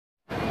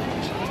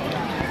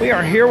We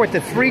are here with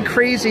the three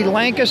crazy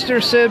Lancaster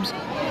Sibs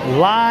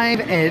live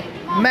at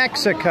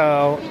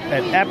Mexico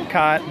at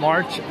Epcot,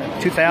 March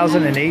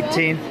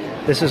 2018.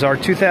 This is our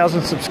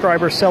 2,000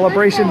 subscriber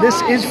celebration.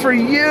 This is for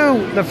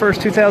you, the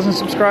first 2,000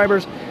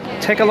 subscribers.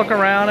 Take a look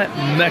around at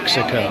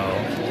Mexico.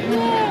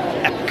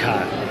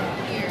 Epcot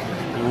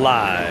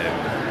live.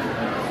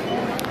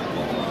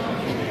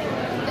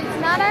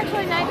 It's not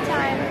actually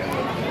nighttime.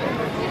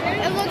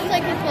 It looks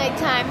like it's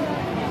nighttime.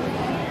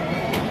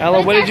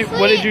 Ella, what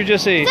did you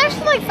just eat? It's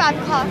actually like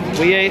 5 o'clock.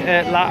 We ate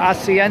at La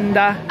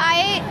Hacienda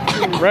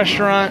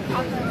restaurant.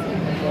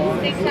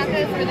 Steak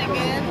tacos, really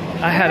good.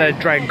 I had a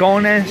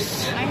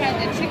Dragones. I had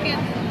the chicken.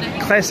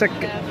 Classic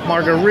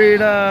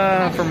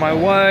margarita for my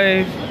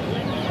wife.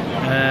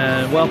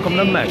 And welcome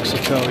to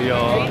Mexico,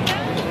 y'all.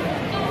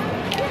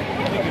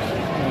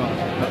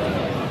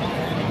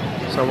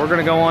 So we're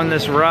gonna go on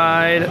this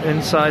ride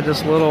inside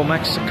this little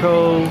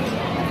Mexico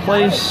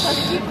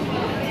place.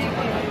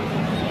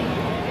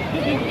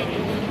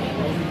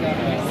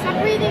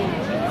 Stop reading.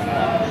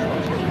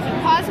 It's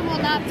impossible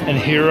not to. And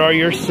here are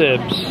your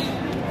Sibs.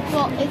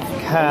 Well, it's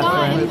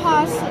Catherine, not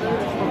impossible.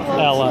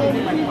 Ella,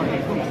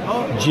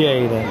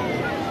 Jada,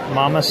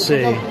 Mama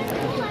C,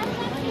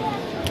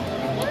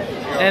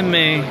 and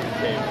me,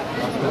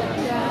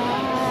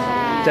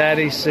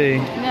 Daddy C.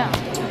 No.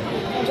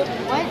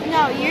 What?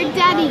 No, you're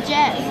Daddy J.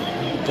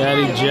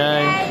 Daddy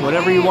J.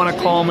 Whatever you want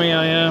to call me,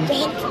 I am.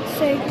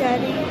 Say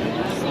Daddy.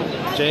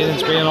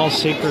 Jaden's being all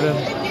secretive.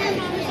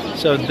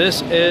 So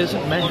this is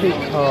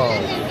Mexico.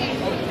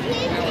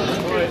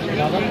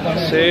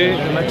 See,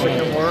 the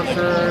Mexican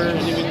workers.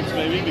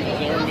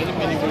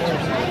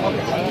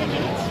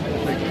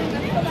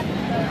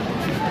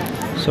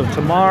 So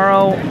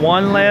tomorrow,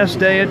 one last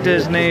day at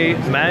Disney,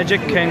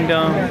 Magic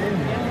Kingdom.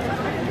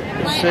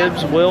 The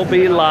Sibs will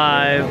be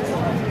live.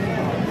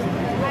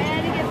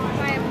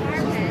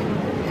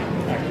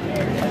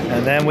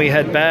 And then we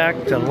head back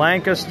to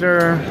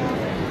Lancaster,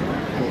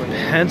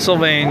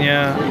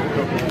 Pennsylvania.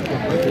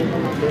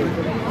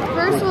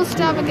 First we'll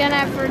stop again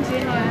at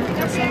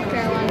Virginia, South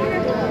Carolina.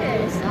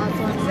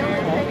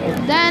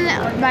 Then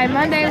by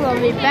Monday we'll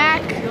be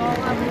back. And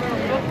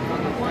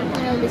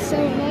it'll be so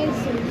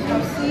nice and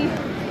juicy.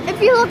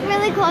 If you look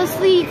really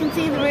closely, you can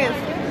see the roof.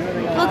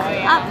 Look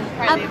up,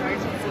 up.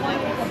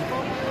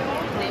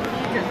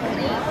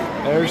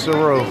 There's the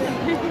roof.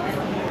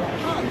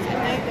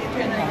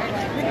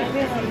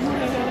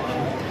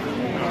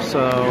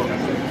 So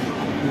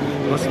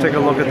let's take a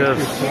look at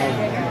this.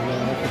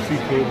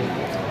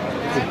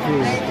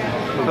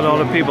 Look at all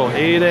the people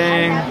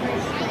eating.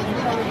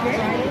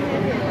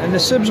 And the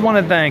Sibs want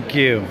to thank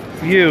you.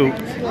 You,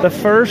 the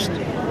first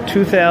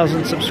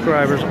 2,000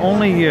 subscribers,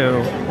 only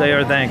you, they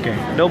are thanking.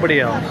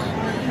 Nobody else.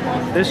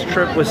 This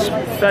trip was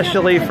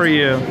specially for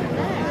you.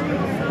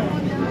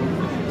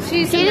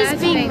 She's a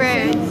big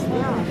bird.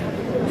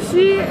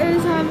 She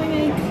is having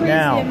a crazy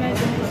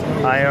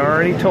imagination. I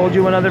already told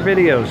you in other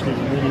videos,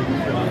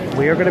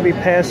 we are going to be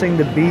passing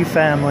the B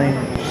family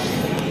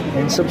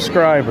in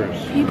subscribers.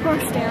 People are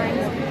staring.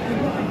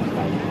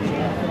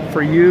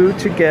 For you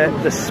to get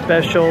the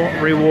special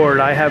reward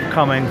I have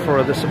coming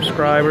for the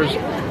subscribers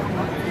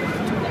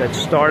that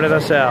started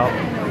us out,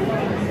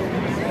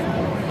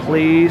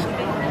 please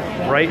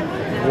write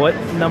what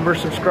number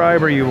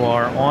subscriber you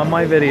are on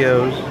my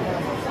videos.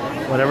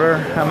 Whatever,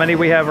 how many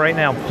we have right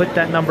now, put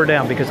that number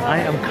down because I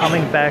am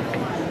coming back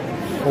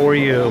for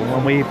you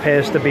when we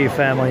pass the B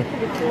family.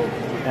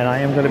 And I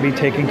am going to be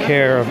taking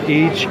care of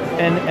each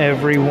and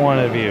every one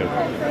of you.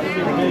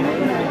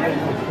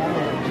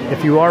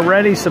 If you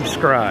already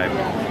subscribed,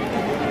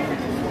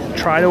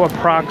 try to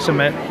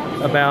approximate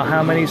about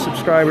how many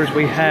subscribers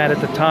we had at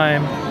the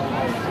time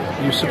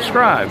you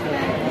subscribed.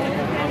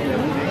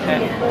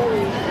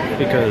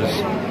 Because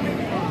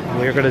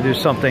we're going to do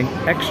something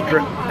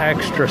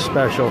extra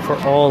special for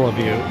all of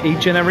you,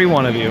 each and every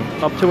one of you,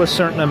 up to a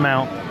certain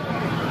amount,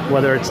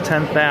 whether it's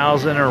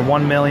 10,000 or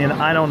 1 million,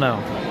 I don't know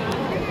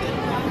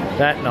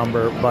that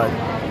number, but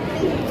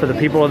for the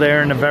people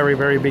there in the very,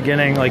 very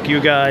beginning, like you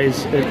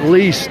guys, at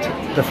least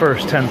the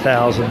first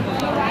 10,000,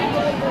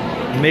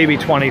 maybe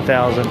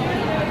 20,000,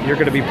 you're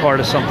going to be part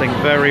of something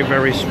very,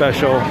 very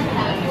special,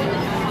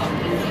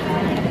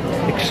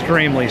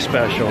 extremely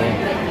special.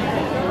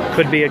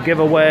 Could be a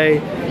giveaway,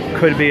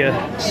 could be a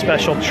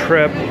special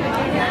trip.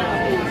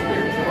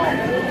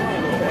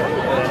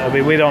 I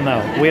mean, we don't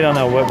know. We don't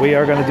know. What we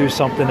are going to do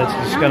something that's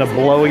just going to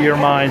blow your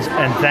minds,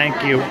 and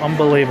thank you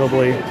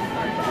unbelievably,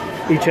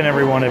 each and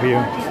every one of you.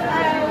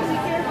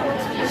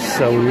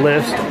 So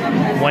list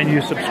when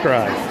you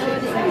subscribe.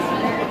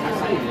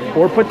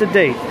 Or put the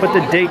date. Put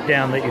the date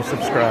down that you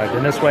subscribed,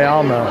 and this way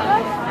I'll know.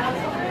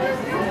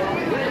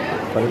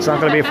 But it's not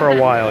going to be for a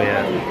while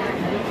yet.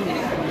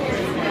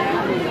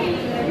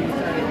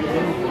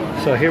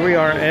 So here we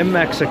are in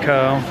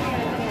Mexico.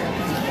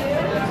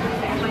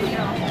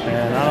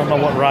 And I don't know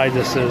what ride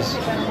this is.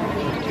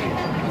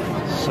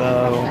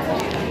 So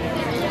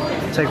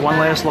take one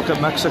last look at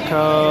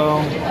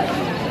Mexico.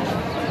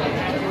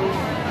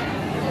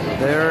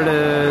 There it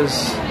is.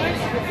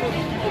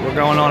 We're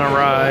going on a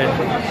ride.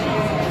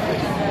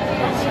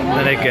 And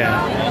then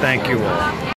again, thank you all.